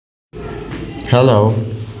Hello.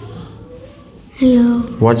 Hello,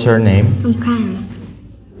 What's your name? I'm Khang.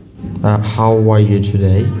 How are you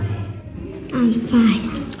today? I'm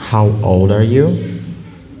 5. How old are you?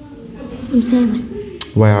 I'm 7.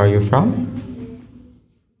 Where are you from?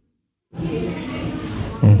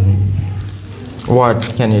 What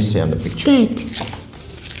can you see on the picture? Skate.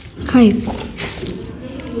 Cave.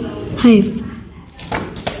 Hive.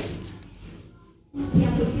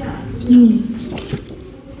 June.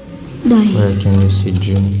 Day. Where can you see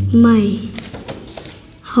June? May.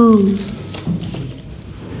 Home.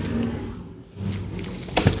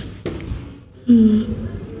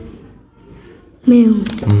 Mail.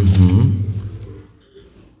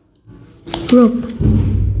 Rope.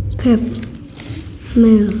 Cap.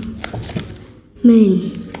 Mail.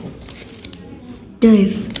 Main.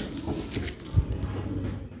 Dave.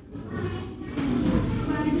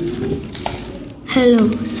 Hello,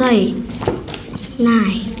 say.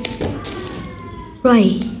 Nine.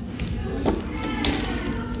 Right.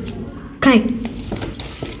 Kite.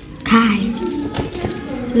 Kites.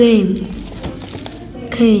 Game.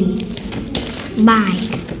 Cane.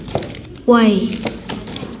 Bike. Way.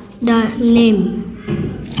 The name.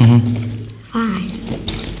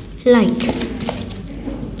 Five. Like.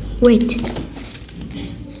 Wait.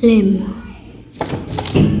 Limb.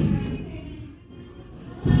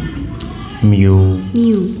 Mule.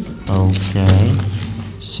 Mew. Okay.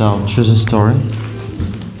 So choose a story.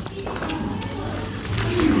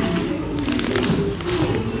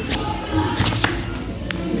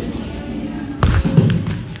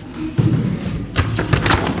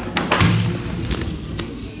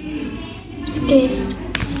 Skis.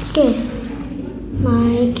 Skis.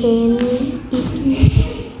 My cane is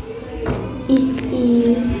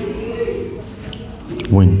in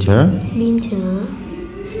Winter. winter.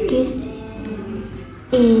 Skis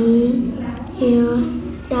in here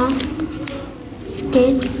dusk.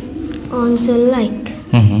 Skate on the lake.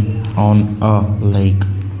 On a lake.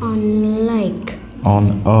 On lake.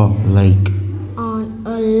 On a lake. On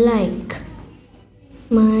a lake.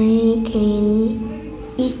 My cane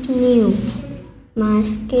is new. My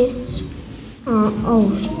skis are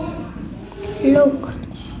old. Look,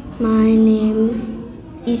 my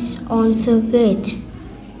name is on the gate.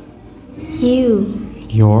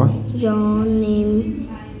 Your Your name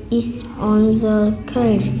is on the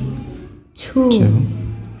cave. Two.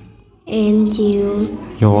 And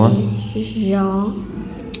Your your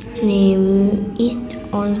name is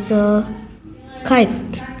on the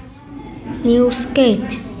cake. New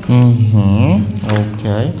skate.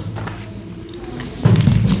 Okay.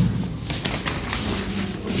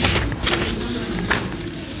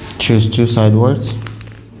 Choose two side words.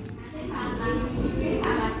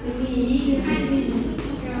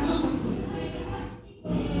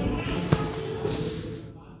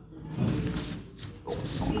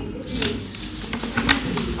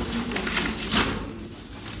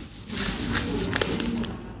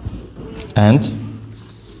 And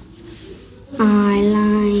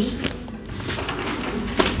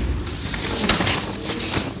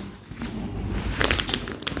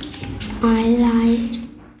I like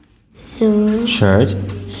the shirt.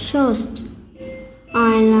 short.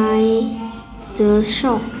 I like the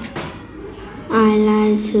short. I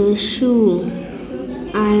like the shoe.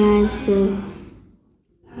 I like the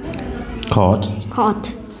Coat.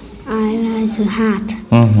 coat. I like the hat.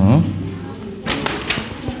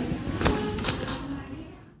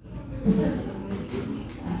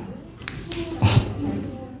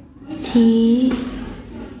 See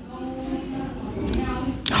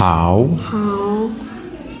How how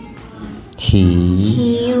he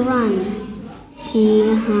he run.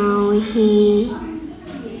 See how he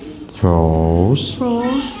throws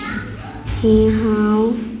throws. See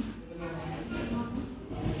how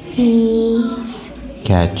he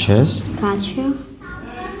catches catches.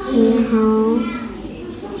 See how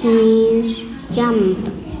he jump.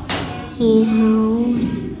 See how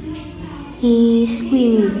he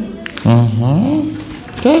swims.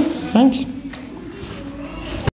 Okay, thanks.